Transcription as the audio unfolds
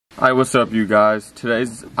Hi, what's up you guys?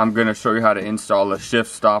 I'm going to show you how to install a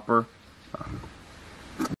shift stopper.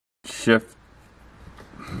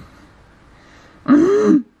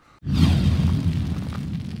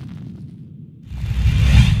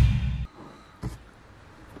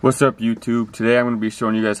 What's up YouTube? Today I'm going to be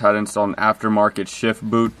showing you guys how to install an aftermarket shift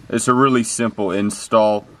boot. It's a really simple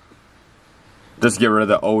install. Just get rid of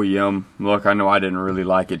the OEM look. I know I didn't really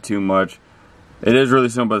like it too much. It is really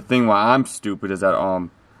simple, but the thing why I'm stupid is that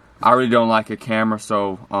I really don't like a camera,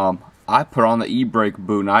 so I put on the e-brake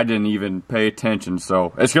boot and I didn't even pay attention,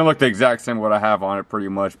 so it's gonna look the exact same what I have on it pretty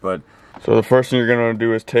much. But so the first thing you're gonna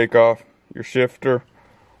do is take off your shifter,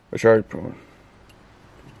 which I already put on.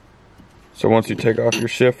 So once you take off your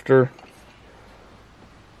shifter,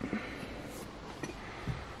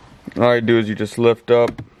 all you do is you just lift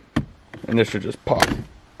up and this should just pop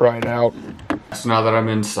right out. So now that I'm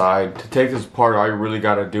inside, to take this apart, all you really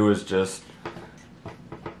gotta do is just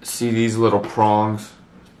see these little prongs.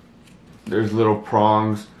 There's little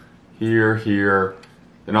prongs here, here,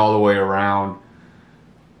 and all the way around.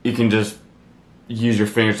 You can just use your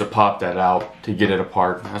fingers to pop that out to get it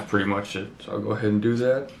apart. That's pretty much it. So I'll go ahead and do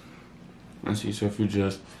that. Let's see, so if you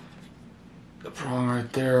just, the prong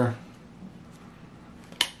right there,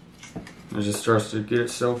 it just starts to get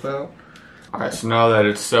itself out. Alright, so now that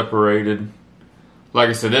it's separated, like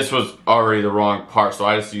I said, this was already the wrong part, so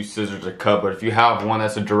I just use scissors to cut. But if you have one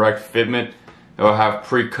that's a direct fitment, it will have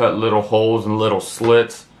pre-cut little holes and little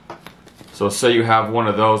slits. So say you have one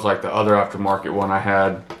of those like the other aftermarket one I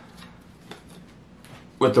had.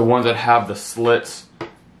 With the ones that have the slits,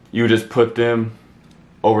 you just put them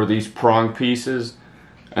over these prong pieces,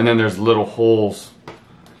 and then there's little holes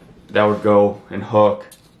that would go and hook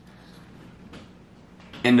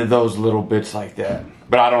into those little bits like that.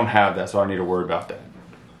 But I don't have that, so I don't need to worry about that.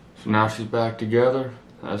 So now she's back together.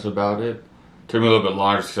 That's about it. Took me a little bit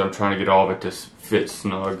longer because I'm trying to get all of it to fit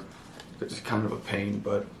snug. It's kind of a pain,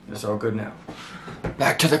 but it's all good now.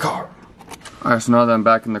 Back to the car. Alright, so now that I'm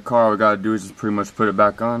back in the car, all we gotta do is just pretty much put it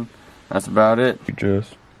back on. That's about it. You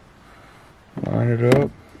just line it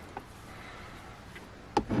up.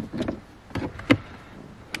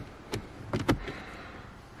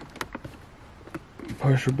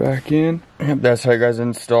 Push her back in. Yep, that's how you guys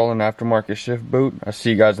install an aftermarket shift boot. I'll see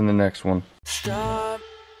you guys in the next one. Stop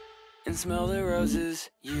and smell the roses.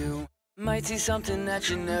 You might see something that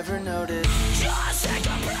you never noticed. Just take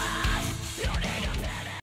a breath.